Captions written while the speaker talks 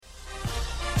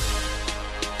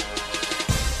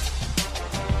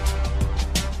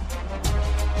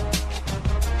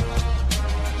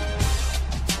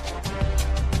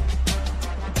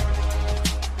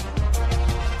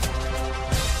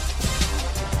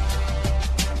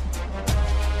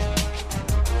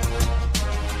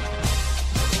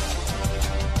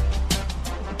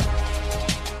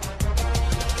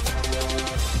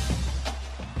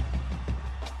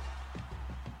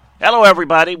Hello,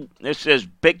 everybody. This is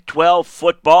Big 12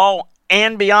 football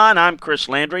and beyond. I'm Chris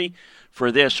Landry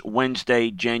for this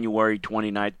Wednesday, January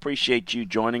 29th. Appreciate you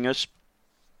joining us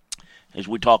as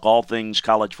we talk all things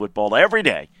college football every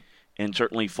day and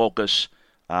certainly focus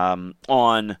on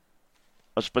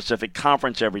a specific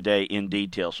conference every day in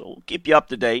detail. So we'll keep you up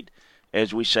to date,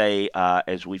 as we say,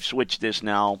 as we've switched this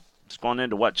now. It's gone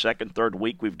into, second, third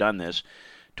week we've done this,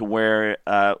 to where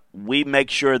we make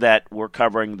sure that we're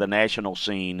covering the national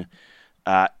scene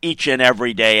each and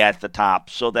every day at the top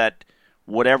so that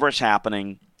whatever's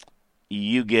happening,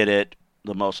 you get it,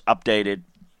 the most updated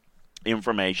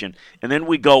information. And then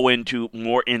we go into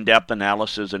more in-depth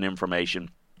analysis and information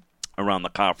around the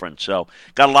conference. So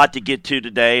got a lot to get to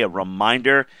today. A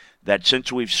reminder that since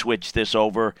we've switched this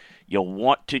over, you'll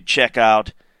want to check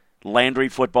out Landry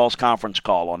Football's conference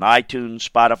call on iTunes,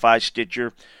 Spotify,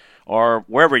 Stitcher, or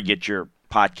wherever you get your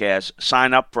podcasts.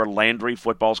 Sign up for Landry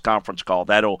Football's conference call.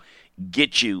 That'll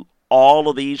get you all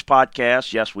of these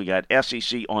podcasts. Yes, we got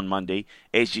SEC on Monday,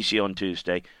 ACC on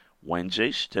Tuesday,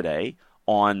 Wednesdays today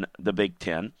on the Big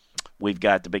Ten. We've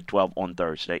got the Big 12 on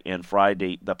Thursday, and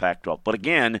Friday the Pac-12. But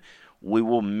again, we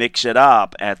will mix it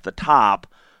up at the top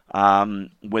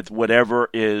with whatever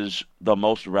is the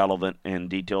most relevant and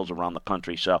details around the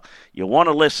country. So you want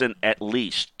to listen at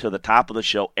least to the top of the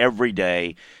show every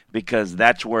day, because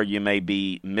that's where you may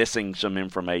be missing some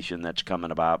information that's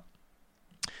coming about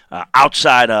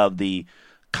outside of the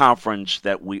conference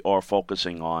that we are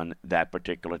focusing on that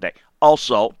particular day.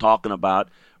 Also, talking about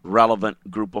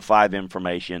relevant Group of Five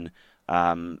information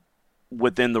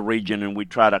within the region, and we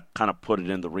try to kind of put it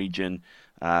in the region.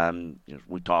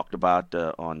 We talked about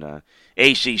on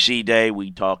ACC Day,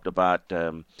 we talked about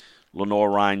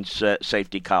Lenore Ryan's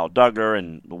safety Kyle Duggar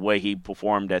and the way he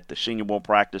performed at the Senior Bowl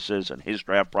practices and his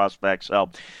draft prospects. So,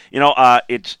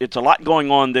 it's a lot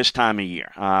going on this time of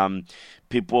year.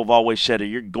 People have always said, are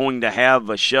you going to have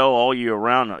a show all year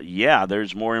round? Yeah,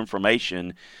 there's more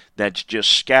information that's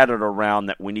just scattered around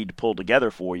that we need to pull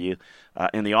together for you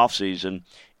in the offseason.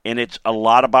 And it's a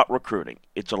lot about recruiting.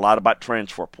 It's a lot about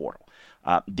transfer portal.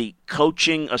 The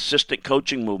assistant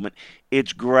coaching movement,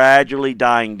 it's gradually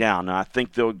dying down. Now, I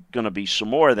think there's going to be some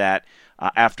more of that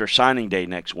after signing day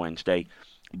next Wednesday,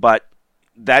 but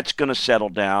that's going to settle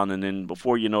down, and then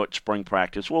before you know it, spring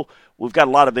practice. Well, we've got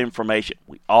a lot of information.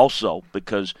 We also,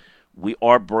 because we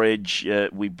bridge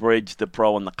the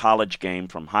pro and the college game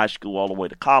from high school all the way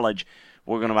to college,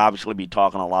 we're going to obviously be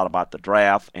talking a lot about the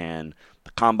draft and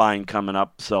the combine coming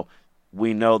up. So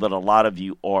we know that a lot of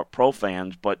you are pro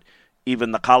fans, but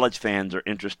even the college fans are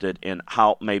interested in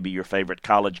how maybe your favorite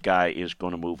college guy is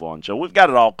going to move on. So we've got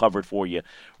it all covered for you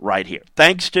right here.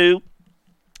 Thanks to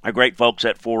our great folks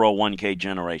at 401k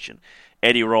Generation,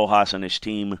 Eddie Rojas and his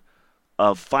team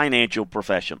of financial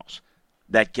professionals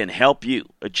that can help you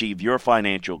achieve your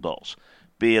financial goals,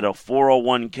 be it a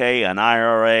 401k, an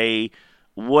IRA,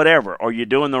 whatever. Are you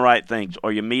doing the right things?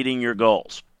 Are you meeting your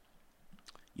goals?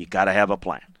 You got to have a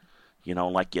plan.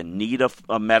 Like you need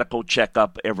a medical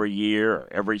checkup every year or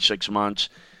every 6 months.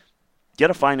 Get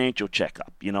a financial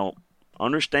checkup.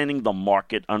 Understanding the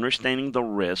market, understanding the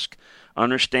risk,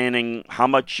 understanding how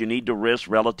much you need to risk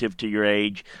relative to your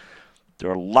age.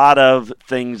 There are a lot of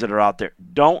things that are out there.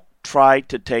 Don't try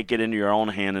to take it into your own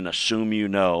hand and assume you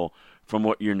know from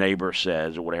what your neighbor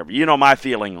says or whatever. You know my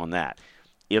feeling on that.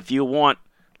 If you want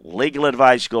legal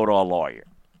advice, go to a lawyer.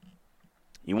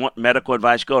 You want medical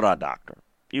advice, go to a doctor.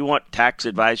 You want tax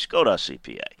advice, go to a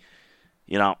CPA.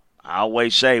 I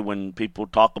always say when people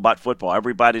talk about football,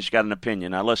 everybody's got an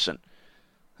opinion. Now, listen,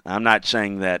 I'm not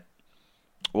saying that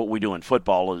what we do in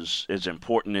football is as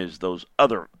important as those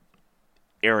other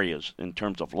areas in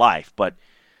terms of life. But,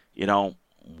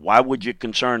 why would you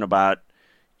concern about,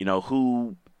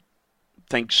 who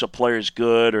thinks a player's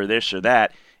good or this or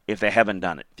that if they haven't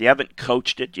done it? If you haven't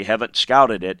coached it, you haven't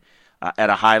scouted it,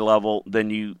 at a high level,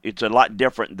 then it's a lot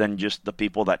different than just the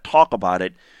people that talk about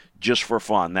it just for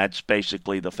fun. That's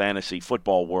basically the fantasy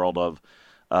football world of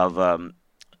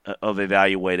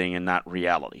evaluating and not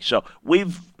reality. So we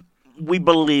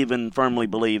believe and firmly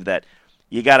believe that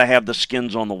you got to have the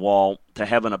skins on the wall to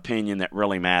have an opinion that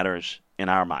really matters in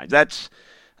our minds. That's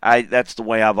the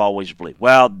way I've always believed.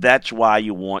 Well, that's why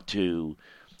you want to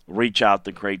reach out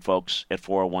to great folks at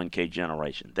 401k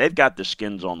Generation. They've got the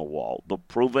skins on the wall, the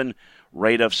proven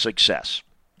rate of success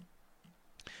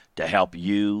to help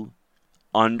you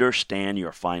understand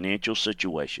your financial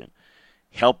situation,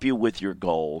 help you with your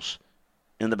goals,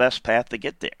 and the best path to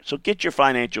get there. So get your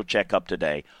financial checkup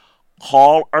today.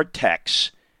 Call or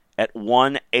text at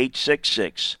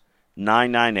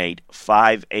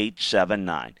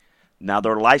 1-866-998-5879. Now,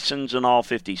 they're licensed in all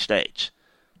 50 states.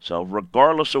 So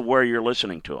regardless of where you're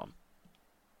listening to them,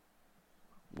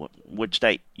 which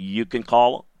state, you can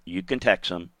call them, you can text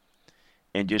them,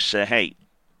 and just say, hey,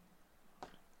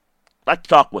 I'd like to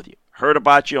talk with you. Heard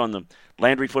about you on the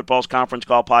Landry Football's Conference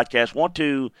Call podcast. Want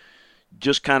to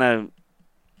just kind of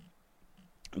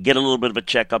get a little bit of a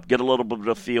checkup, get a little bit of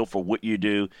a feel for what you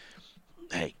do.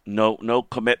 Hey, no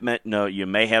commitment. No, you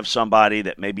may have somebody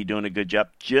that may be doing a good job.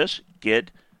 Just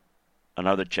get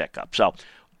another checkup. So,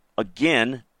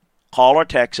 again, call or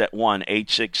text at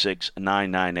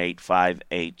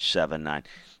 1-866-998-5879.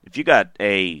 If you got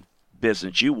a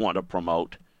business you want to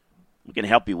promote, we can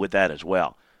help you with that as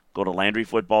well. Go to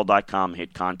LandryFootball.com,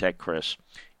 hit Contact Chris,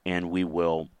 and we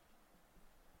will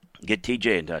get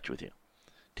TJ in touch with you.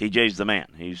 TJ's the man.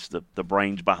 He's the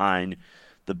brains behind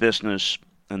the business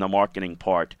and the marketing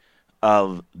part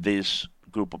of this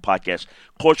group of podcasts.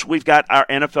 Of course, we've got our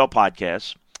NFL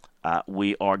podcast.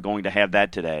 We are going to have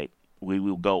that today. We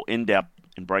will go in-depth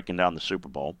in breaking down the Super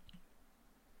Bowl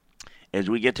as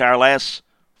we get to our last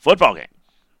football game.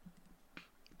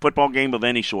 Football game of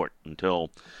any sort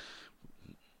until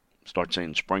start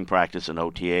saying spring practice and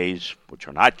OTAs, which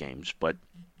are not games, but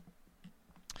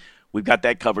we've got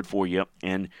that covered for you,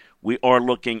 and we are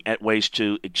looking at ways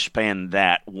to expand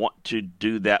that. Want to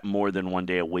do that more than one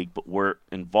day a week, but we're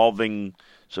involving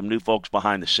some new folks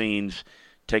behind the scenes.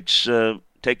 Takes a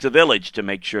village to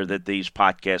make sure that these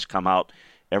podcasts come out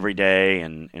every day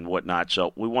and whatnot.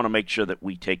 So we want to make sure that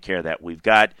we take care of that. We've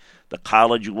got the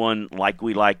college one, like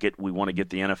we like it. We want to get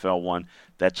the NFL one.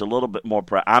 That's a little bit more.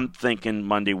 I'm thinking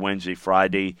Monday, Wednesday,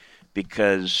 Friday,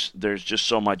 because there's just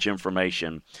so much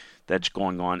information that's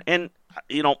going on. And,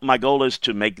 my goal is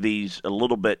to make these a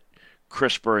little bit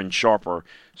crisper and sharper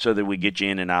so that we get you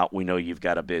in and out. We know you've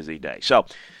got a busy day. So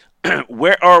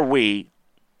where are we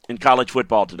in college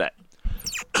football today?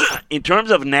 In terms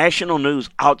of national news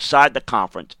outside the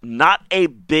conference, not a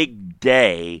big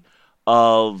day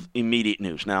of immediate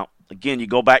news. Now, again, you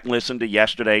go back and listen to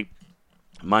yesterday,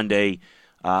 Monday,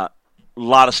 a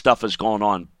lot of stuff is going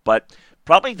on. But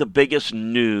probably the biggest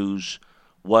news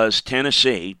was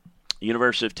Tennessee,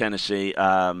 University of Tennessee,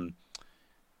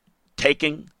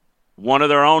 taking one of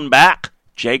their own back,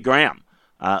 Jay Graham,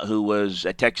 who was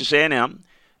at Texas A&M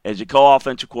as a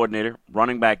co-offensive coordinator,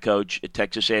 running back coach at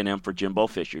Texas A&M for Jimbo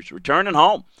Fisher's, returning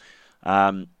home.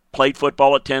 Played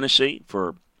football at Tennessee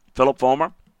for Philip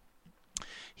Fulmer.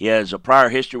 He has a prior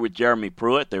history with Jeremy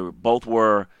Pruitt. They both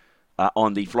were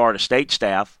on the Florida State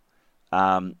staff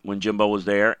when Jimbo was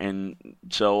there, and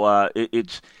so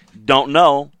it's don't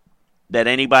know that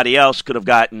anybody else could have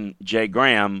gotten Jay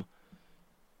Graham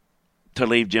to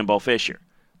leave Jimbo Fisher.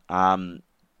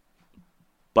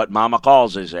 But Mama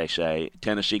calls, as they say.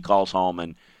 Tennessee calls home,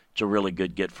 and it's a really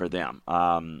good get for them.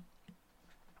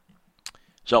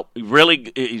 So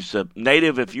really, he's a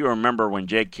native. If you remember when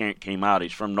Jay came out,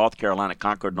 he's from North Carolina,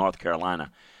 Concord, North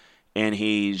Carolina. And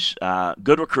he's a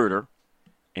good recruiter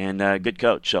and a good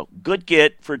coach. So good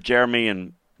get for Jeremy,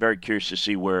 and very curious to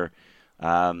see where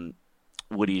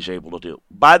what he's able to do.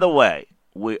 By the way,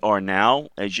 we are now,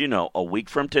 as you know, a week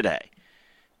from today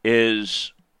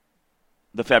is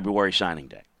the February signing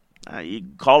day. You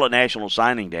can call it National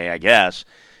Signing Day, I guess.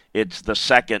 It's the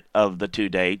second of the two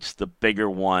dates. The bigger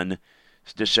one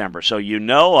is December. So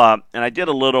and I did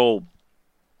a little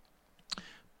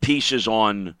pieces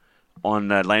on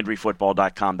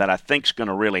LandryFootball.com that I think is going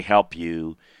to really help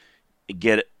you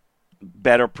get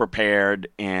better prepared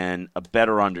and a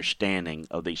better understanding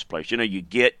of these players.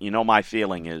 My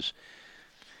feeling is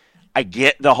I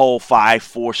get the whole 5,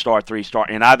 4-star, 3-star,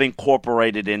 and I've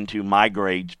incorporated into my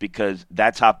grades because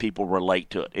that's how people relate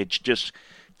to it. It's just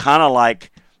kind of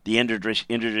like the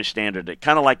industry standard.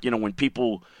 Kind of like, when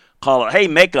people call it, hey,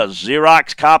 make a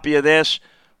Xerox copy of this.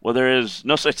 Well, there is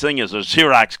no such thing as a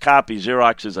Xerox copy.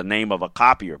 Xerox is the name of a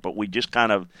copier, but we just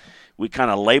kind of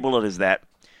label it as that.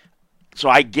 So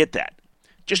I get that.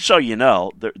 Just so you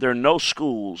know, there are no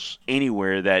schools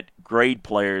anywhere that grade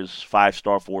players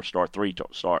 5-star, 4-star, 3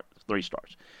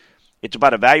 stars. It's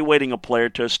about evaluating a player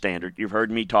to a standard. You've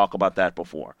heard me talk about that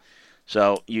before.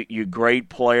 So you grade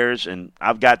players, and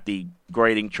I've got the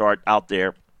grading chart out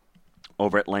there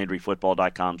over at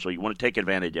LandryFootball.com, so you want to take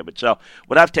advantage of it. So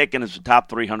what I've taken is the top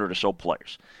 300 or so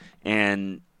players,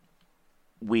 and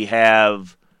we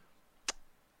have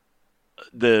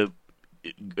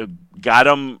got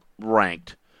them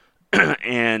ranked,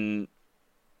 and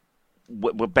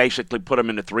we basically put them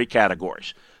into 3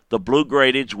 categories. The blue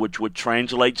graded, which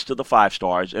translates to the 5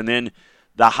 stars, and then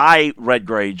the high red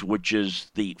grades, which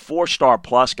is the 4-star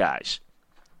plus guys,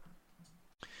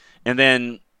 and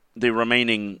then the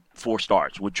remaining 4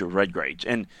 stars, which are red grades.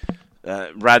 And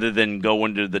rather than go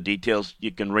into the details,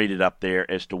 you can read it up there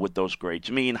as to what those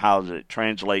grades mean, how does it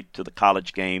translate to the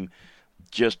college game,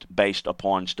 just based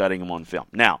upon studying them on film.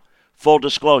 Now, full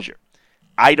disclosure,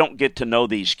 I don't get to know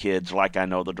these kids like I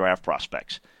know the draft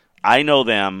prospects. I know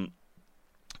them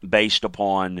based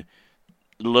upon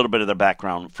a little bit of their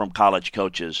background from college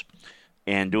coaches,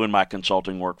 and doing my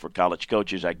consulting work for college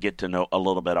coaches, I get to know a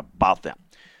little bit about them.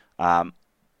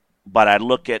 But I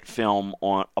look at film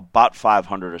on about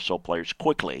 500 or so players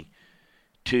quickly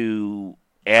to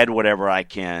add whatever I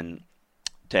can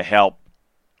to help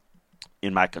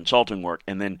in my consulting work,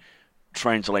 and then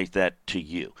translate that to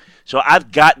you. So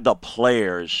I've got the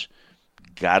players,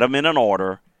 got them in an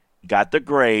order, got the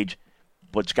grades,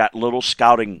 but it's got little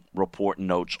scouting report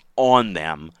notes on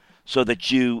them so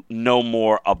that you know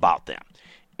more about them.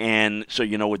 And so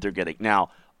you know what they're getting. Now,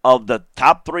 of the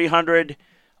top 300,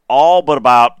 all but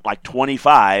about like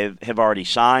 25 have already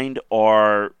signed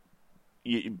or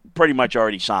pretty much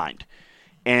already signed.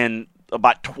 And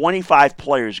about 25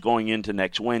 players going into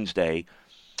next Wednesday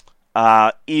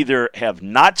either have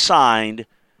not signed,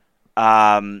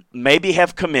 maybe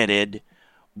have committed,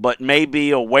 but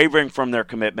maybe wavering from their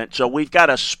commitment. So we've got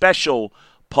a special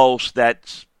post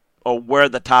that's where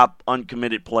the top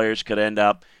uncommitted players could end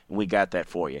up, and we got that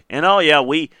for you. And,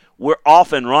 we're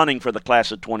off and running for the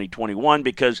class of 2021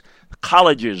 because the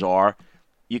colleges are.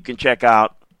 You can check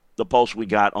out the post we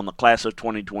got on the class of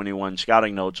 2021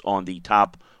 scouting notes on the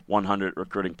top 100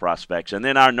 recruiting prospects. And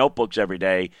then our notebooks every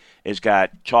day has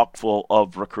got chock full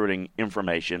of recruiting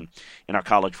information in our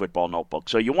college football notebook.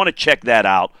 So you want to check that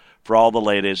out for all the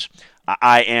latest.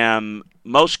 I am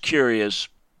most curious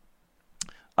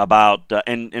about,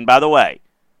 and by the way,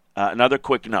 another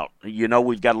quick note.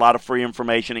 We've got a lot of free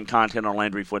information and content on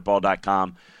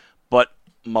LandryFootball.com, but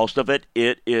most of it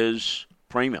is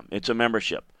premium. It's a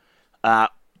membership. I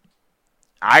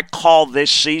call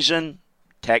this season,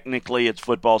 technically it's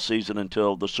football season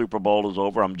until the Super Bowl is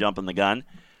over. I'm jumping the gun.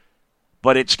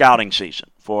 But it's scouting season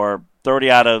for 30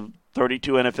 out of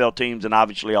 32 NFL teams and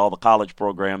obviously all the college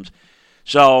programs.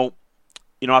 So,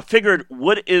 I figured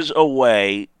what is a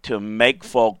way to make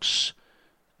folks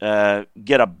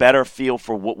get a better feel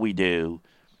for what we do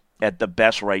at the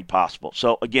best rate possible.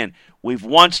 So, again, we've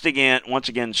once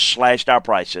again slashed our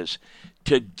prices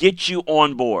to get you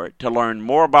on board to learn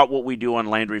more about what we do on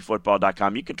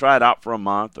LandryFootball.com. You can try it out for a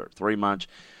month or 3 months,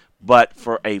 but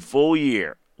for a full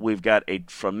year, we've got a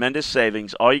tremendous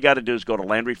savings. All you got to do is go to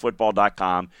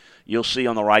LandryFootball.com. You'll see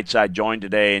on the right side, join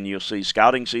today, and you'll see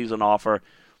scouting season offer,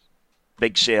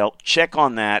 big sale. Check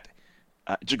on that.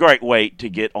 It's a great way to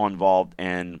get involved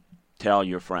and tell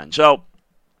your friends. So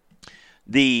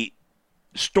the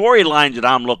storylines that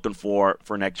I'm looking for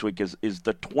next week is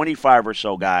the 25 or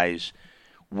so guys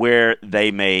where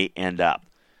they may end up.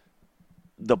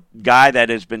 The guy that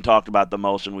has been talked about the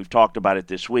most, and we've talked about it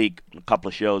this week, a couple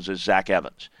of shows, is Zach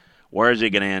Evans. Where is he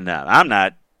going to end up? I'm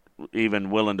not even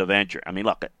willing to venture. I mean,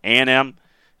 look, A&M,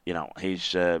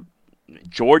 he's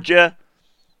Georgia,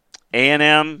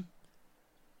 A&M,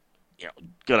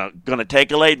 gonna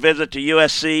take a late visit to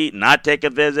USC, not take a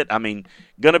visit. I mean,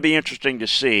 going to be interesting to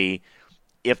see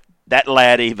if that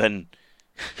lad even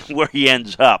where he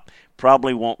ends up.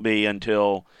 Probably won't be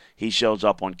until he shows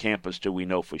up on campus till we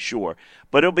know for sure.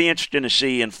 But it'll be interesting to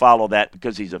see and follow that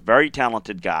because he's a very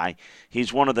talented guy.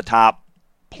 He's one of the top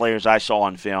players I saw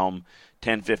on film,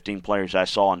 10, 15 players I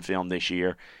saw on film this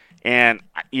year. And,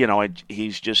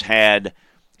 he's just had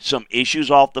some issues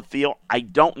off the field. I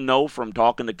don't know from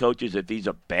talking to coaches if he's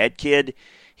a bad kid.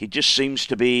 He just seems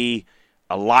to be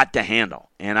a lot to handle.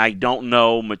 And I don't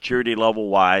know, maturity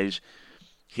level-wise,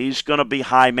 he's going to be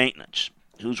high maintenance.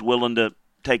 Who's willing to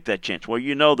take that chance?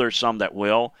 Well, there's some that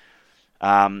will.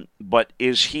 But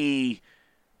is he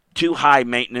too high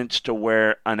maintenance to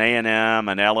where an A&M,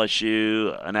 an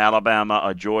LSU, an Alabama,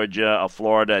 a Georgia, a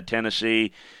Florida, a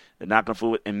Tennessee, they're not going to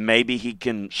fool with, and maybe he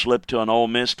can slip to an Ole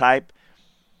Miss type?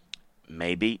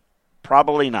 Maybe.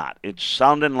 Probably not. It's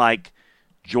sounding like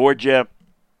Georgia,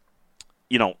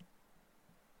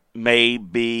 may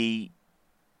be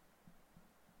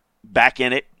back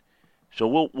in it.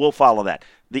 So we'll follow that.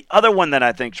 The other one that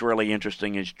I think is really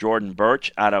interesting is Jordan Burch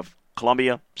out of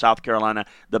Columbia, South Carolina,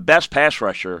 the best pass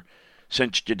rusher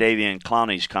since Jadeveon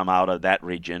Clowney's come out of that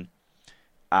region.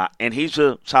 And he's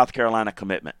a South Carolina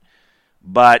commitment.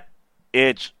 But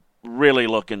it's really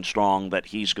looking strong that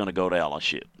he's going to go to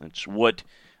LSU. It's what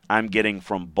I'm getting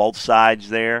from both sides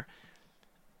there.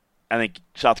 I think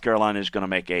South Carolina is going to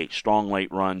make a strong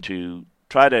late run to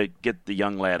try to get the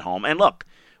young lad home. And look,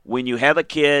 when you have a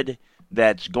kid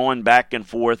that's going back and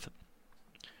forth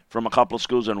from a couple of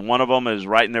schools and one of them is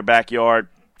right in their backyard,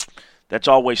 that's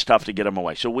always tough to get him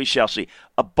away. So we shall see.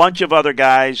 A bunch of other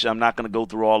guys, I'm not going to go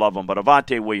through all of them, but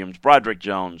Avonte Williams, Broderick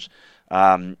Jones,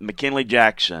 McKinley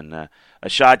Jackson,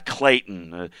 Ashad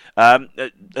Clayton,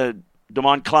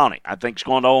 Damon Clowney, I think, is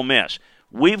going to Ole Miss.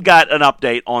 We've got an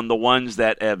update on the ones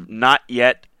that have not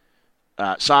yet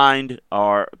signed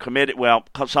or committed. Well,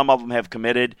 some of them have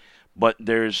committed, but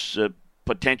there's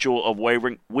potential of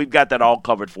wavering. We've got that all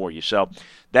covered for you. So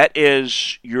that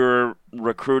is your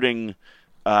recruiting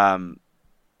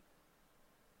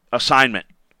assignment.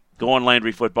 Go on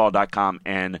LandryFootball.com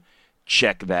and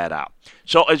check that out.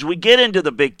 So as we get into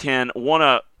the Big Ten, I want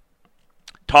to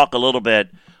talk a little bit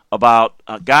about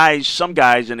some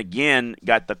guys, and again,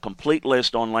 got the complete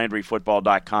list on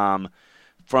LandryFootball.com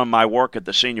from my work at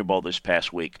the Senior Bowl this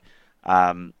past week.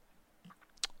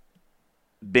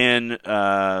 Been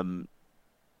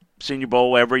Senior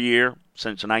Bowl every year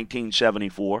since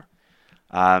 1974.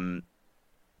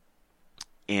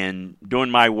 And doing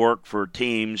my work for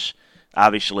teams,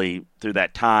 obviously, through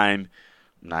that time,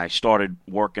 and I started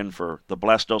working for the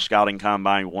Blesto Scouting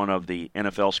Combine, one of the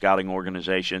NFL scouting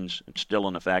organizations. It's still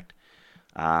in effect.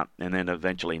 And then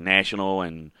eventually National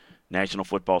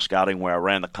Football Scouting, where I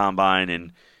ran the Combine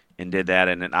and did that.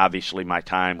 And then obviously my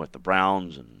time with the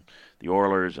Browns and the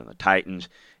Oilers and the Titans.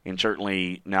 And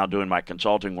certainly now doing my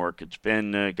consulting work. It's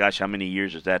been, how many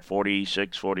years is that?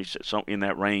 46, something in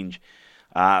that range.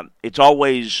 It's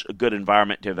always a good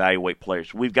environment to evaluate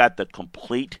players. We've got the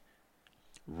complete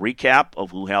recap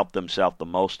of who helped themselves the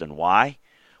most and why.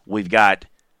 We've got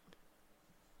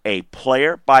a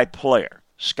player-by-player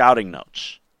scouting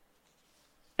notes.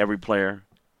 Every player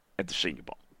at the Senior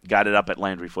Bowl. Got it up at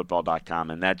LandryFootball.com,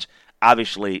 and that's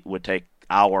obviously would take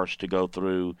hours to go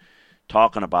through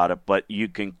talking about it, but you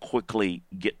can quickly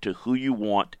get to who you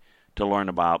want to learn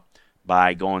about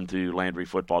by going through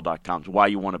LandryFootball.com. Why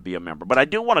you want to be a member. But I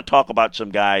do want to talk about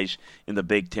some guys in the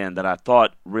Big Ten that I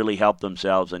thought really helped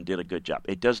themselves and did a good job.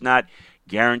 It does not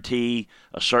guarantee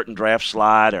a certain draft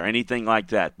slot or anything like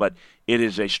that, but it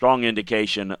is a strong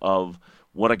indication of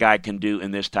what a guy can do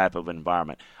in this type of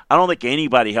environment. I don't think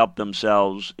anybody helped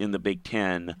themselves in the Big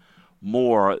Ten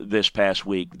more this past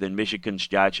week than Michigan's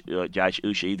Josh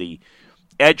Uche, the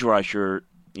edge rusher.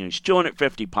 He's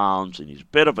 250 pounds, and he's a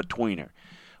bit of a tweener.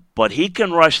 But he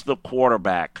can rush the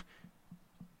quarterback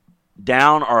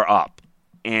down or up,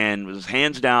 and with his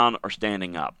hands down or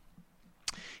standing up.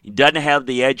 He doesn't have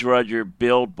the edge rusher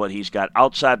build, but he's got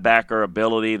outside backer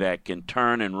ability that can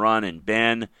turn and run and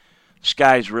bend. This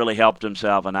guy's really helped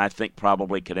himself, and I think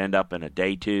probably could end up in a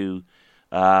day two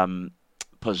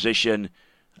position.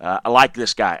 I like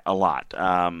this guy a lot.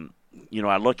 I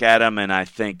look at him and I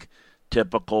think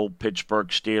typical Pittsburgh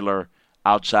Steeler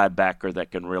outside backer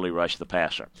that can really rush the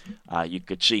passer. You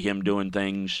could see him doing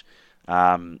things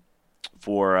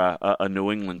for a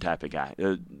New England type of guy.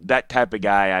 That type of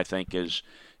guy, I think, is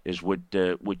what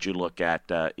you look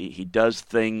at. He does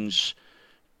things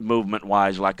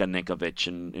movement-wise like a Ninkovich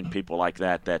and people like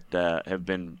that have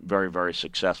been very, very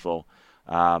successful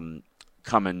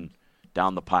coming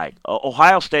down the pike.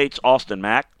 Ohio State's Austin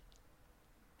Mack,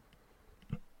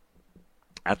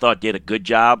 I thought did a good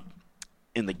job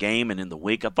in the game and in the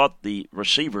week. I thought the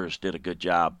receivers did a good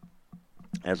job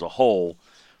as a whole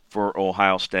for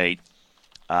Ohio State.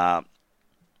 I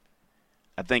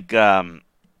think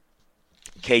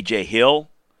K.J. Hill,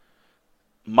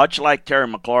 much like Terry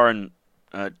McLaurin,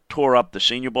 tore up the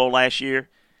Senior Bowl last year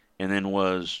and then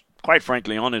was, quite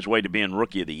frankly, on his way to being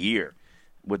Rookie of the Year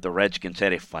with the Redskins.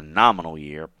 Had a phenomenal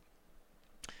year.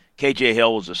 K.J.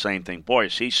 Hill was the same thing. Boy,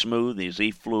 is he smooth, is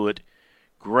he fluid,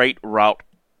 great route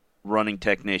running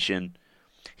technician.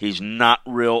 He's not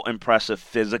real impressive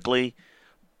physically.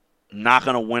 Not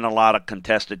going to win a lot of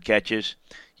contested catches.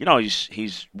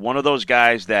 He's one of those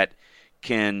guys that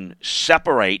can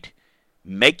separate,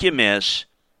 make you miss,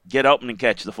 get open and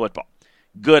catch the football.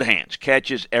 Good hands,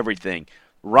 catches everything.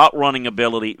 Route running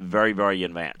ability, very, very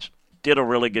advanced. Did a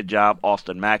really good job.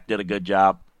 Austin Mack did a good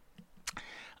job.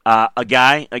 A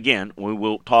guy, again, we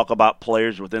will talk about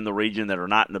players within the region that are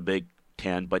not in the Big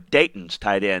Ten, but Dayton's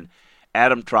tight end,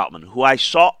 Adam Troutman, who I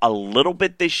saw a little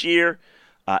bit this year,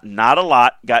 not a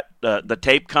lot. Got the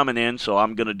tape coming in, so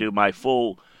I'm going to do my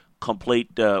full,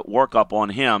 complete workup on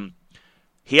him.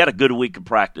 He had a good week of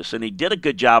practice, and he did a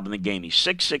good job in the game. He's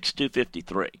 6'6",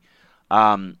 253.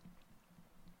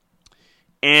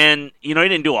 And, he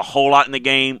didn't do a whole lot in the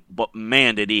game, but,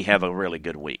 man, did he have a really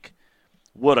good week.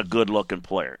 What a good-looking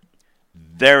player.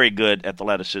 Very good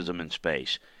athleticism in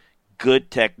space. Good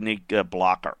technique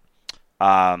blocker.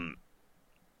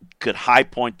 Could high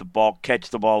point the ball, catch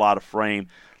the ball out of frame.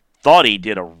 Thought he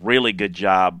did a really good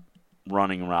job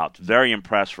running routes. Very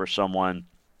impressed for someone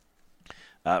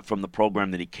from the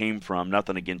program that he came from.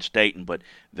 Nothing against Dayton, but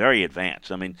very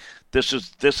advanced. I mean, this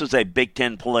is a Big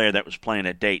Ten player that was playing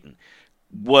at Dayton.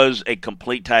 Was a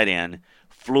complete tight end,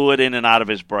 fluid in and out of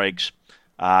his breaks.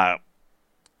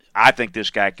 I think this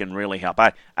guy can really help.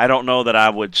 I don't know that I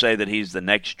would say that he's the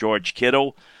next George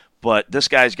Kittle, but this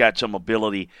guy's got some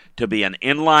ability to be an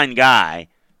inline guy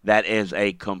that is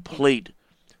a complete,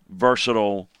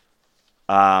 versatile,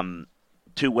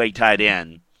 two-way tight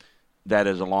end that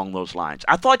is along those lines.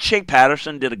 I thought Shea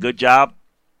Patterson did a good job.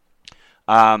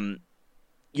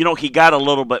 He got a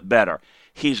little bit better.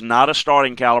 He's not a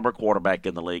starting caliber quarterback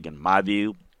in the league, in my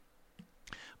view,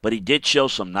 but he did show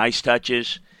some nice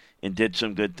touches and did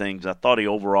some good things. I thought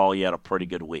he had a pretty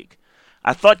good week.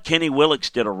 I thought Kenny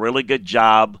Willix did a really good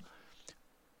job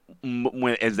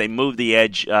as they moved the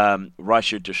edge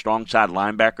rusher to strong side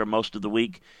linebacker most of the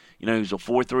week. He was a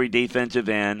 4-3 defensive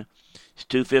end. He's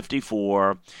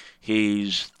 254.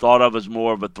 He's thought of as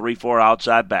more of a 3-4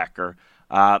 outside backer.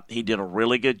 He did a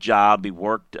really good job. He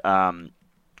worked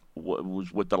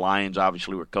was with the Lions,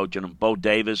 obviously, we're coaching him. Bo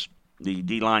Davis, the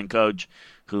D-line coach,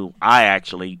 who I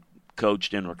actually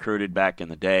coached and recruited back in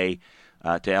the day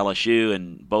to LSU,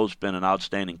 and Bo's been an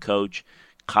outstanding coach.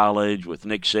 College with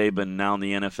Nick Saban, now in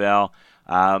the NFL.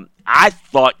 I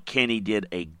thought Kenny did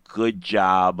a good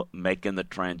job making the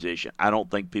transition. I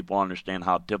don't think people understand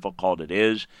how difficult it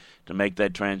is to make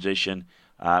that transition.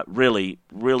 Really,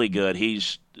 really good.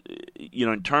 He's,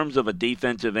 in terms of a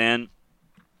defensive end,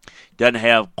 doesn't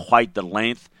have quite the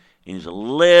length. He's a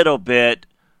little bit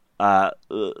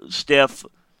stiff,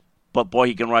 but boy,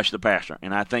 he can rush the passer,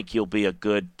 and I think he'll be a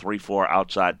good 3-4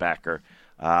 outside backer.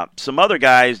 Some other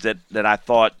guys that I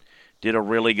thought did a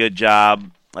really good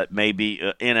job, maybe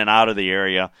in and out of the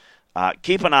area.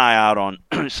 Keep an eye out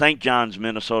on St. John's,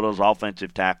 Minnesota's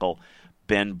offensive tackle,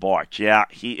 Ben Bartch. Yeah,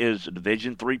 he is a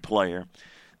Division III player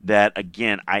that,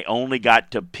 again, I only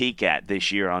got to peek at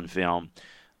this year on film,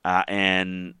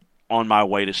 and on my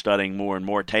way to studying more and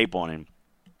more tape on him.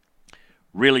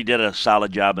 Really did a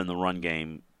solid job in the run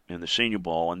game in the Senior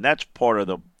Bowl, and that's part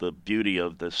of the beauty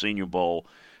of the Senior Bowl,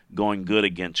 going good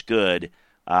against good.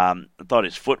 I thought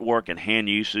his footwork and hand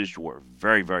usage were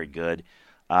very, very good.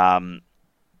 He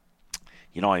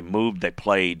moved, they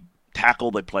played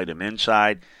tackle, they played him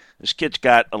inside. This kid's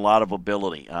got a lot of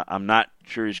ability. I'm not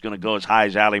sure he's going to go as high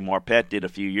as Ali Marpet did a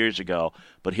few years ago,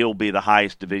 but he'll be the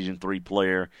highest Division III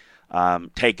player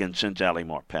taken since Ali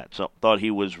Marpet. So thought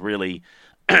he was really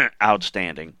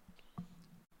outstanding.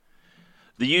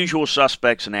 The usual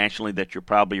suspects nationally that you're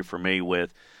probably familiar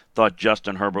with. Thought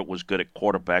Justin Herbert was good at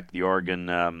quarterback. The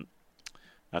Oregon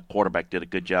quarterback did a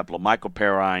good job. LaMichael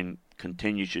Perrine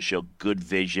continues to show good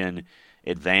vision,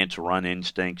 advanced run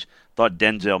instincts. Thought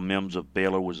Denzel Mims of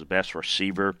Baylor was the best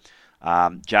receiver.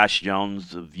 Josh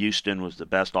Jones of Houston was the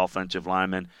best offensive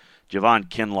lineman. Javon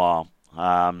Kinlaw,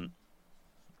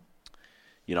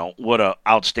 what an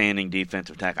outstanding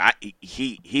defensive tackle.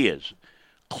 He is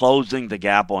closing the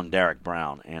gap on Derek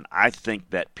Brown, and I think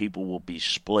that people will be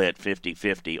split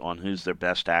 50-50 on who's their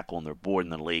best tackle on their board in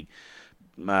the league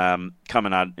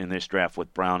coming out in this draft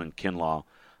with Brown and Kinlaw.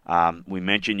 We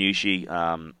mentioned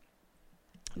Yushi,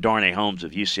 Darnay Holmes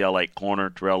of UCLA corner,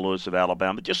 Terrell Lewis of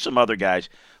Alabama, just some other guys.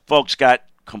 Folks got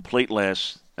complete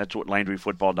lists. That's what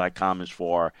LandryFootball.com is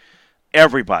for.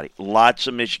 Everybody, lots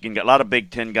of Michigan guys, a lot of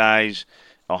Big Ten guys,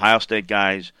 Ohio State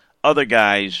guys, other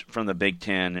guys from the Big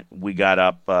Ten. We got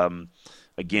up,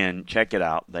 again, check it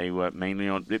out. They were mainly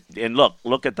on, and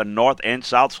look at the North and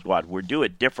South squad. We're doing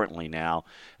it differently now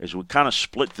as we kind of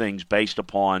split things based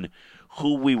upon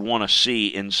who we want to see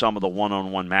in some of the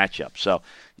one-on-one matchups. So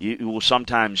you will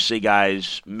sometimes see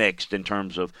guys mixed in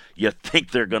terms of you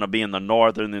think they're going to be in the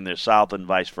North and then they're South and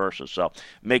vice versa. So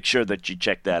make sure that you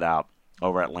check that out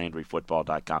over at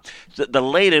LandryFootball.com. The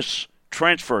latest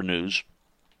transfer news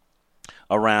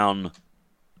around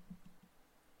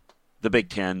the Big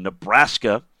Ten,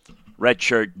 Nebraska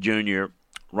redshirt junior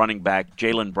running back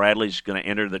Jalen Bradley is going to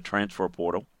enter the transfer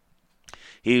portal.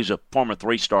 He's a former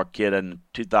three-star kid in the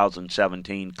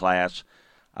 2017 class.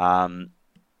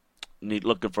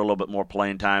 Looking for a little bit more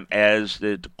playing time, as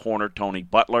the corner Tony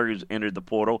Butler, who's entered the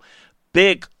portal.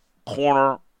 Big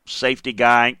corner safety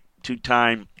guy,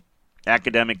 two-time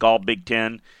academic All-Big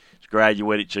Ten. He's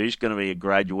graduated, so he's going to be a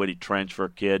graduated transfer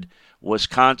kid.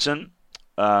 Wisconsin,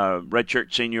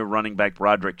 redshirt senior running back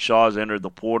Roderick Shaw has entered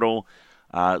the portal.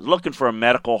 Looking for a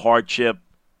medical hardship.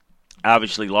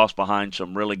 Obviously lost behind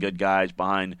some really good guys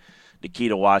behind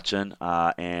Nikita Watson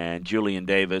and Julian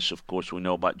Davis. Of course, we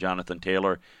know about Jonathan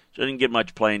Taylor. So he didn't get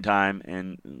much playing time.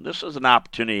 And this is an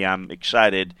opportunity I'm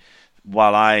excited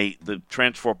while the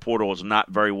transfer portal is not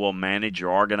very well managed or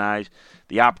organized,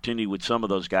 the opportunity with some of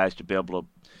those guys to be able to,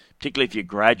 particularly if you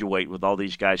graduate with all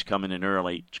these guys coming in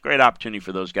early, it's a great opportunity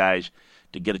for those guys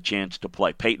to get a chance to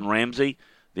play. Peyton Ramsey,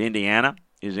 the Indiana,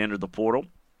 is entered the portal.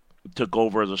 Took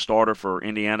over as a starter for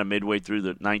Indiana midway through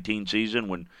the 19 season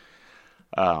when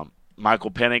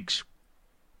Michael Penix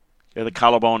had a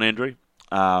collarbone injury.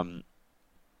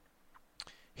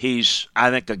 He's,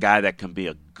 I think, a guy that can be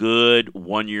a good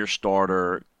one-year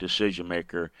starter, decision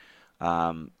maker.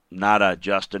 Not a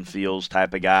Justin Fields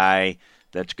type of guy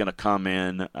that's going to come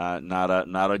in.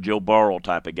 Not a Joe Burrow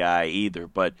type of guy either,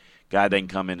 but guy that can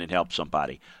come in and help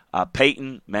somebody.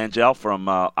 Peyton Manziel from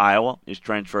Iowa is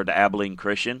transferred to Abilene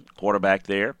Christian, quarterback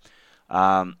there.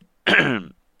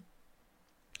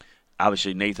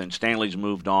 Obviously, Nathan Stanley's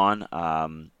moved on,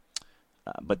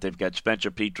 but they've got Spencer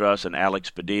Petras and Alex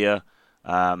Padilla.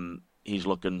 He's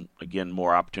looking, again,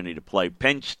 more opportunity to play.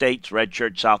 Penn State's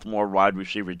redshirt sophomore wide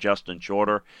receiver Justin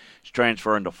Shorter is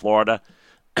transferring to Florida.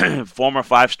 Former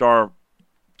five-star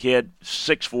kid,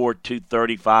 6'4",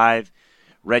 235,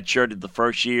 redshirted the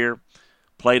first year,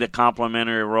 played a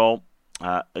complimentary role.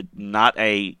 Not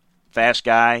a fast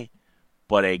guy,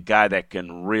 but a guy that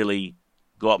can really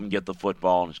go up and get the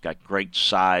football, and has got great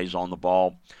size on the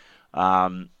ball.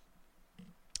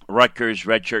 Rutgers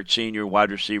redshirt senior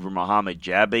wide receiver Mohamed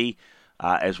Jabi,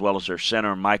 as well as their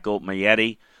center Michael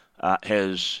Mayetti,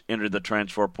 has entered the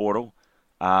transfer portal.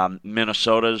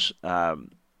 Minnesota's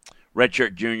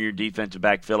redshirt junior defensive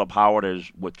back Philip Howard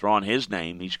has withdrawn his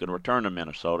name. He's going to return to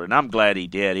Minnesota, and I'm glad he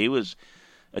did. He was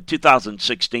a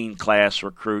 2016 class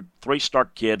recruit, three-star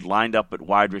kid, lined up at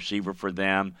wide receiver for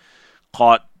them,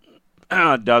 caught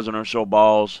a dozen or so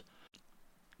balls,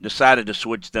 decided to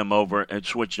switch them over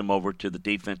to the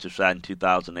defensive side in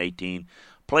 2018.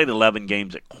 Played 11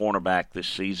 games at cornerback this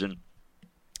season.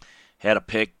 Had a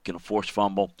pick and a forced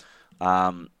fumble.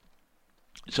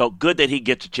 So good that he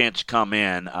gets a chance to come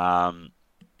in.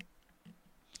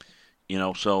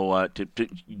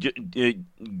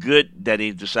 Good that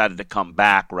he decided to come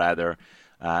back, rather.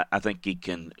 I think he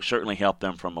can certainly help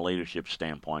them from a leadership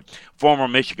standpoint. Former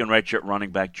Michigan redshirt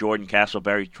running back Jordan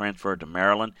Castleberry transferred to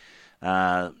Maryland.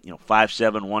 5'7",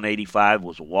 185,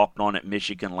 was a walk-on at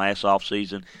Michigan last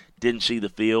offseason. Didn't see the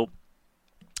field.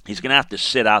 He's going to have to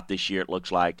sit out this year, it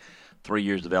looks like. 3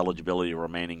 years of eligibility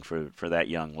remaining for that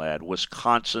young lad.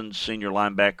 Wisconsin's senior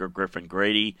linebacker Griffin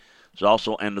Grady has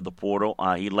also entered the portal.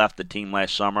 He left the team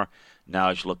last summer. Now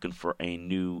he's looking for a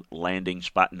new landing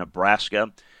spot in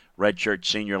Nebraska. Redshirt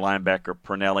senior linebacker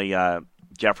Pernell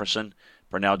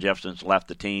Jefferson's left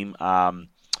the team.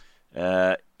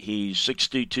 He's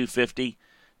 6'2", 250.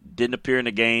 Didn't appear in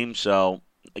the game. So,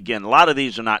 again, a lot of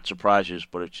these are not surprises,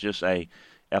 but it's just a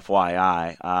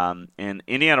FYI. And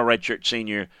Indiana redshirt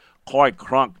senior Corey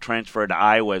Crunk transferred to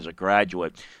Iowa as a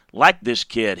graduate. Like this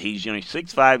kid, he's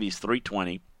 6'5", he's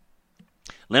 320.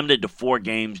 Limited to 4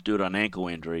 games due to an ankle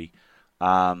injury.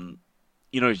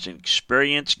 He's an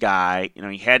experienced guy.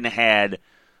 He hadn't had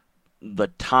the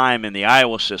time in the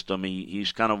Iowa system.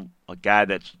 He's kind of a guy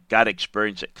that's got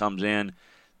experience that comes in.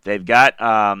 They've got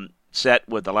set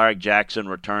with Alaric Jackson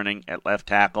returning at left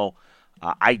tackle.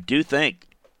 I do think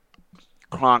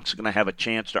Cronk's going to have a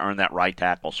chance to earn that right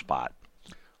tackle spot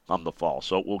come the fall.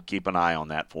 So we'll keep an eye on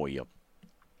that for you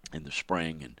in the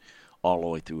spring and all the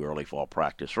way through early fall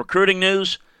practice. Recruiting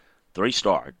news,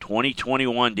 3-star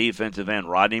 2021 defensive end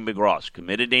Rodney McGross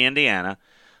committed to Indiana.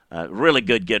 Really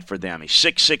good get for them. He's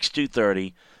 6'6",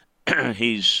 230.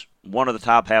 He's one of the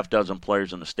top half dozen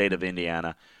players in the state of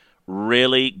Indiana.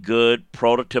 Really good,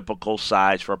 prototypical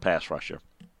size for a pass rusher.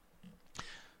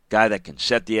 Guy that can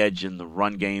set the edge in the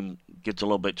run game, gets a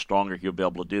little bit stronger. He'll be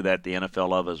able to do that the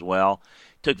NFL of as well.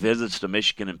 Took visits to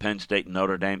Michigan and Penn State and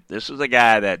Notre Dame. This is a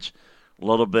guy that's a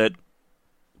little bit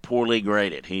poorly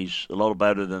graded. He's a little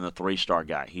better than the 3-star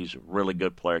guy. He's a really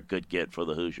good player, good get for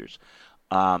the Hoosiers.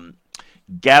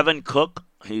 Gavin Cook,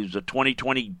 he's a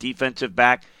 2020 defensive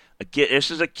back.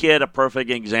 This is a perfect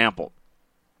example.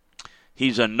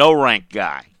 He's a no-rank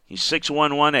guy. He's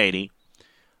 6'1", 180.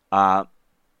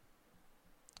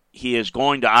 He is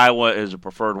going to Iowa as a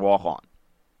preferred walk-on.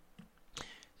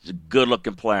 He's a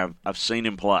good-looking player. I've seen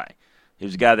him play.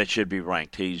 He's a guy that should be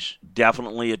ranked. He's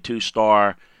definitely a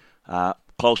 2-star,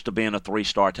 close to being a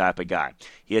 3-star type of guy.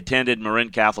 He attended Marin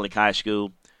Catholic High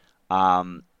School,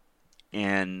 and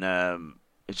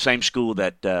same school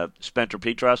that Spencer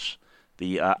Petras,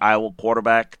 the Iowa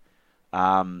quarterback,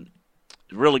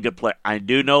 really good player. I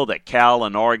do know that Cal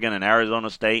and Oregon and Arizona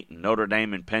State and Notre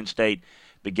Dame and Penn State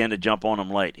began to jump on him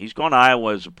late. He's going to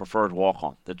Iowa as a preferred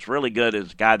walk-on. That's really good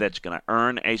as a guy that's going to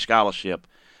earn a scholarship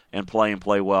and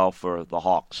play well for the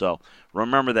Hawks. So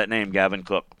remember that name, Gavin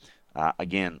Cook.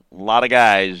 Again, a lot of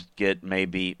guys get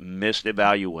maybe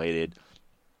misevaluated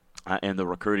in the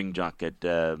recruiting junket,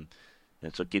 and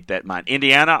so keep that in mind.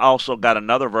 Indiana also got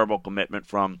another verbal commitment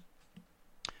from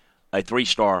a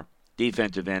 3-star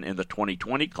defensive end in the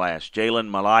 2020 class, Jalen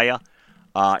Malaya.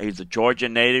 He's a Georgia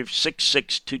native,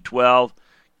 6'6", 212.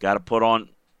 Got to put on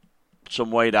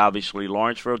some weight, obviously.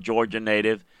 Lawrenceville, Georgia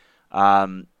native.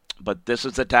 But this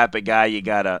is the type of guy you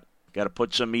gotta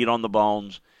put some meat on the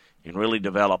bones and really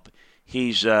develop.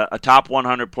 He's a top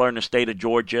 100 player in the state of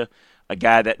Georgia, a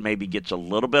guy that maybe gets a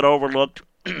little bit overlooked.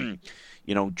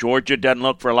 Georgia doesn't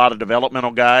look for a lot of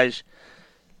developmental guys.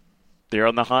 They're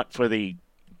on the hunt for the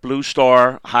blue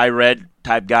star, high red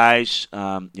type guys,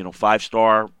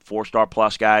 5-star, 4-star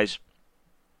plus guys.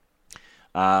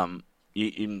 That's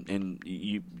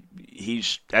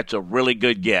a really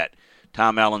good get.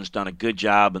 Tom Allen's done a good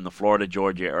job in the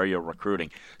Florida-Georgia area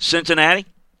recruiting. Cincinnati,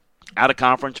 out of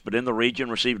conference, but in the region,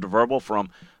 received a verbal from,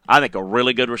 I think, a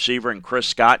really good receiver in Chris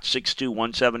Scott, 6'2",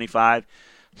 175.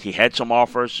 He had some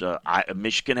offers.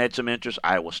 Michigan had some interest.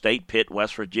 Iowa State, Pitt,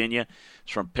 West Virginia.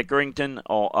 He's from Pickerington,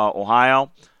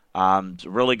 Ohio. He's a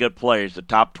really good player. He's the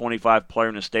top 25 player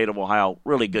in the state of Ohio.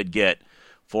 Really good get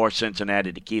for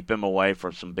Cincinnati to keep him away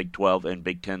from some Big 12 and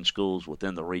Big 10 schools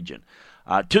within the region.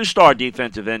 2-star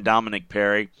defensive end Dominic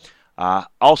Perry,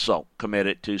 also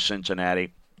committed to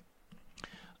Cincinnati.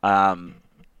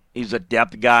 He's a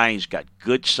depth guy. He's got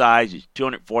good size. He's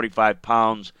 245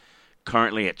 pounds,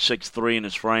 currently at 6'3" in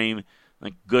his frame.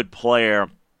 A good player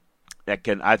that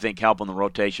can, I think, help in the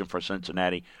rotation for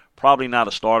Cincinnati. Probably not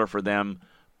a starter for them,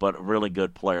 but a really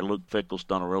good player. Luke Fickell's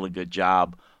done a really good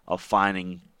job of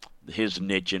finding his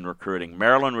niche in recruiting.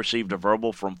 Maryland received a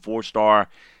verbal from 4-star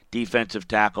defensive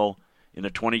tackle in the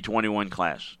 2021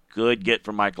 class. Good get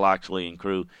for Mike Loxley and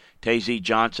crew. Tazy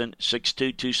Johnson,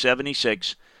 6'2",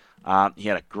 276. He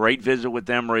had a great visit with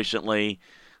them recently.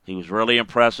 He was really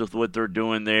impressed with what they're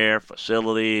doing there,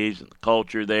 facilities and the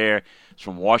culture there. He's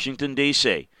from Washington,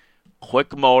 D.C.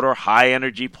 Quick motor,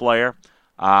 high-energy player.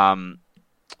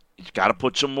 He's got to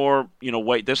put some more,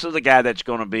 weight. This is a guy that's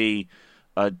going to be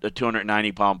a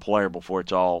 290-pound player before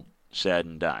it's all said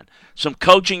and done. Some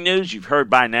coaching news you've heard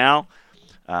by now.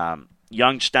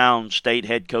 Youngstown State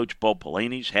head coach Bo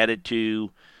Pelini's headed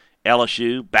to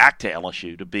LSU, back to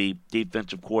LSU, to be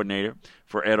defensive coordinator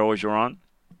for Ed Orgeron.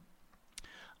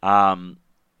 Bo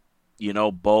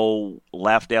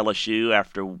left LSU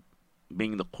after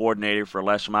being the coordinator for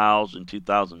Les Miles in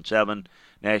 2007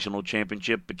 national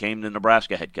championship, became the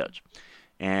Nebraska head coach,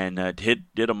 and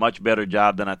did a much better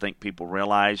job than I think people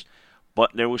realized.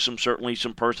 But there was certainly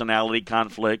some personality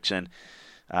conflicts, and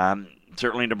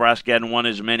certainly Nebraska hadn't won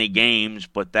as many games,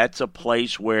 but that's a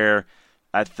place where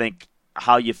I think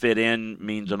how you fit in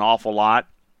means an awful lot,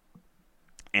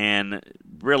 and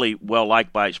really well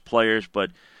liked by his players,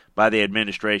 but by the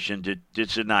administration,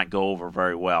 did not go over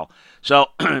very well. So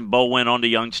Bo went on to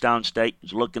Youngstown State.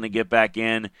 He's looking to get back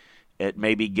in, at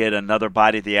maybe get another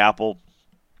bite at the apple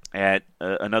at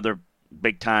another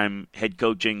big-time head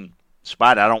coaching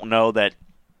spot. I don't know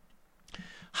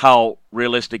how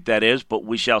realistic that is, but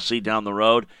we shall see down the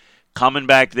road. Coming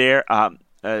back there,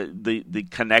 the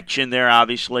connection there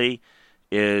obviously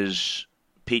is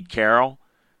Pete Carroll,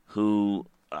 who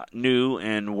knew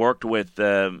and worked with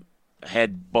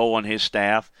had Bo on his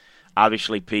staff.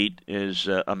 Obviously, Pete is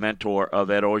a mentor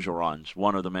of Ed Orgeron's,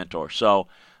 one of the mentors. So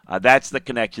that's the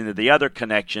connection. The other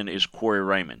connection is Corey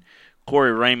Raymond.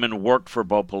 Corey Raymond worked for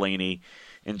Bo Pelini,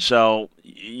 and so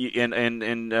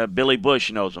Billy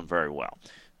Bush knows him very well,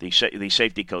 the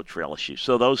safety coach for LSU.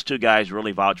 So those two guys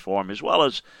really vouch for him, as well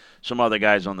as some other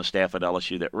guys on the staff at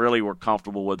LSU that really were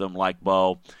comfortable with him, like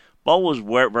Bo. Bo was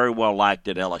very well liked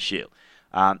at LSU.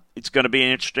 It's going to be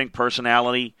an interesting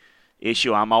personality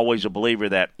issue. I'm always a believer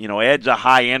that, Ed's a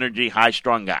high-energy,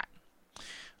 high-strung guy.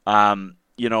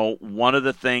 One of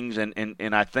the things,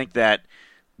 and I think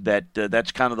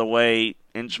that's kind of the way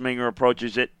Insminger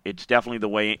approaches it. It's definitely the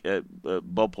way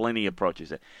Bo Pelini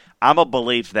approaches it. I'm a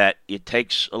belief that it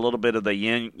takes a little bit of the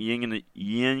yin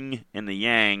and the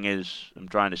yang, as I'm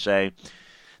trying to say.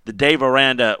 The Dave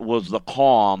Aranda was the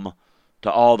calm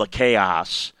to all the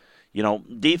chaos.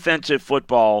 Defensive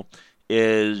football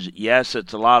is, yes,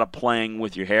 it's a lot of playing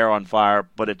with your hair on fire,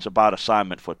 but it's about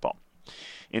assignment football.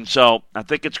 And so I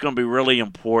think it's going to be really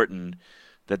important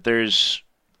that there's,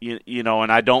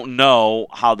 and I don't know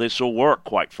how this will work,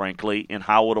 quite frankly, and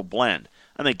how it'll blend.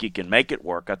 I think you can make it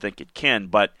work. I think it can,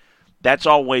 but that's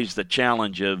always the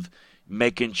challenge of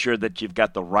making sure that you've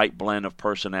got the right blend of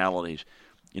personalities.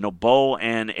 Bo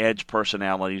and Ed's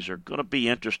personalities are going to be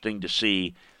interesting to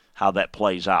see how that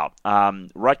plays out.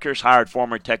 Rutgers hired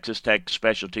former Texas Tech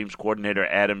special teams coordinator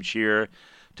Adam Shearer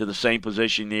to the same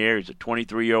position there. He's a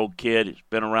 23-year-old kid. He's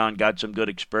been around, got some good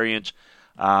experience.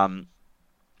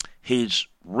 He's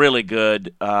really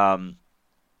good at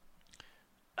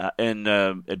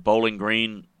Bowling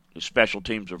Green. His special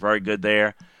teams are very good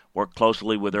there. Worked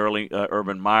closely with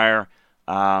Urban Meyer.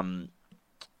 In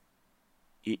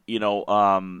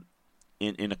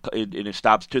his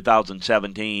stops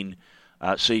 2017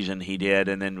 season he did,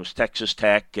 and then was Texas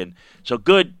Tech, and so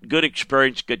good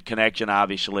experience, good connection,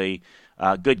 obviously.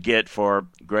 Good get for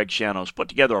Greg Schiano's put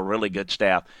together a really good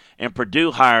staff. And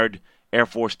Purdue hired Air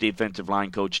Force defensive line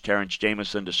coach Terrence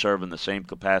Jamison to serve in the same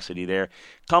capacity there.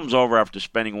 Comes over after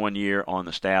spending 1 year on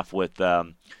the staff with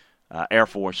Air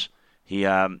Force. He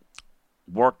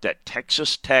worked at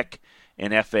Texas Tech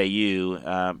and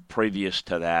FAU previous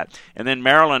to that. And then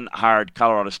Maryland hired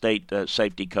Colorado State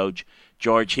safety coach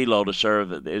George Hilo to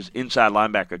serve as inside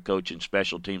linebacker coach and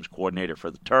special teams coordinator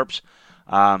for the Terps.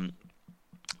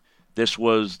 This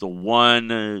was the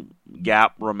one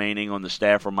gap remaining on the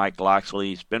staff for Mike Locksley.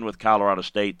 He's been with Colorado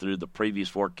State through the previous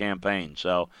 4 campaigns.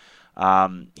 So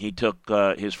he took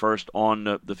his first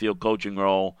on-the-field coaching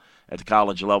role at the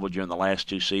college level during the last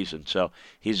 2 seasons. So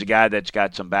he's a guy that's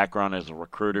got some background as a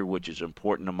recruiter, which is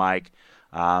important to Mike.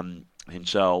 And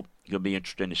so it'll be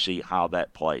interesting to see how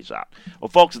that plays out. Well,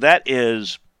 folks, that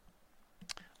is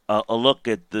a look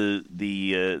at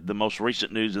the most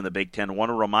recent news in the Big Ten. I want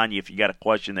to remind you, if you got a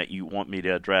question that you want me to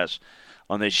address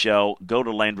on this show, go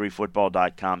to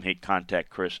LandryFootball.com, hit contact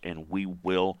Chris, and we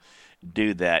will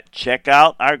do that. Check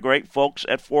out our great folks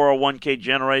at 401k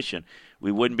Generation.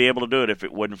 We wouldn't be able to do it if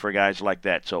it wasn't for guys like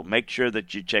that. So make sure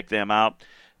that you check them out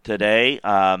today.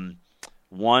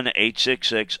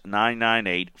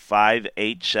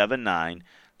 1-866-998-5879.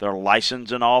 They're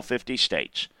licensed in all 50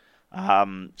 states.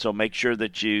 So make sure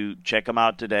that you check them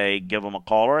out today. Give them a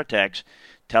call or a text.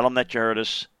 Tell them that you heard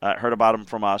about them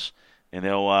from us, and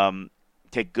they'll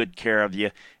take good care of you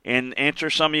and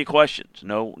answer some of your questions.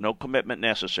 No commitment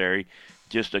necessary.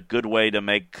 Just a good way to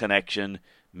make connection.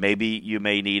 Maybe you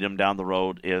may need them down the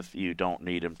road if you don't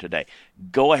need them today.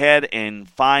 Go ahead and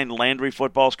find Landry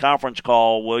Football's conference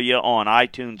call, will you, on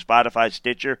iTunes, Spotify,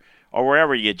 Stitcher, or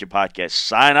wherever you get your podcasts.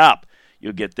 Sign up.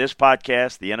 You'll get this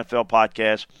podcast, the NFL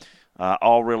podcast,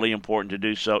 all really important to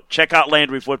do so. Check out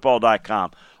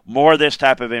LandryFootball.com. More of this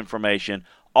type of information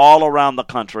all around the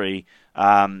country.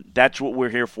 That's what we're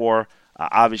here for.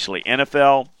 Obviously,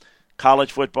 NFL,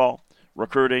 college football,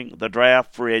 recruiting, the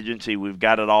draft, free agency, we've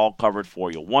got it all covered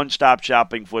for you. One-stop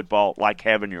shopping football, like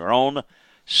having your own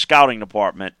scouting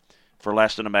department for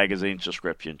less than a magazine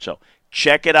subscription. So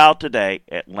check it out today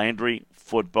at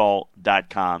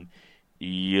LandryFootball.com.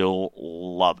 You'll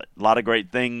love it. A lot of great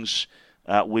things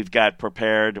we've got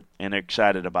prepared and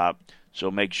excited about, so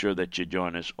make sure that you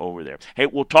join us over there. Hey,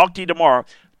 we'll talk to you tomorrow.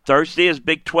 Thursday is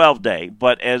Big 12 Day,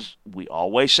 but as we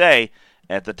always say,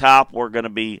 at the top, we're going to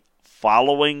be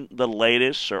following the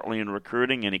latest, certainly in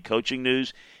recruiting, any coaching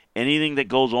news, anything that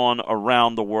goes on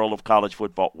around the world of college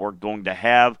football. We're going to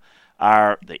have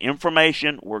the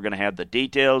information. We're going to have the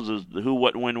details of the who,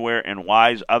 what, when, where, and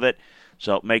whys of it.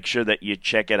 So make sure that you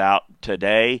check it out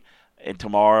today and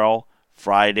tomorrow,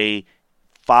 Friday.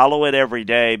 Follow it every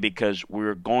day because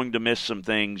we're going to miss some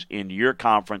things in your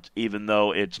conference, even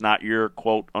though it's not your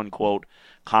quote-unquote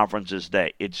conference's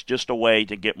day. It's just a way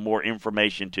to get more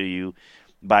information to you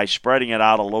by spreading it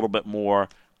out a little bit more,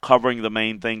 covering the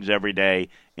main things every day,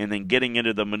 and then getting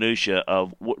into the minutia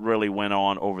of what really went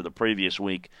on over the previous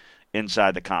week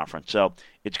inside the conference. So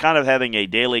it's kind of having a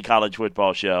daily college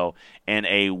football show and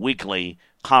a weekly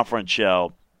conference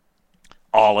show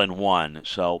all in one.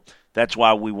 So that's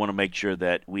why we want to make sure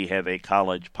that we have a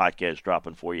college podcast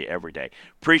dropping for you every day.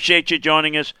 Appreciate you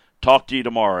joining us. Talk to you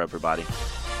tomorrow, everybody.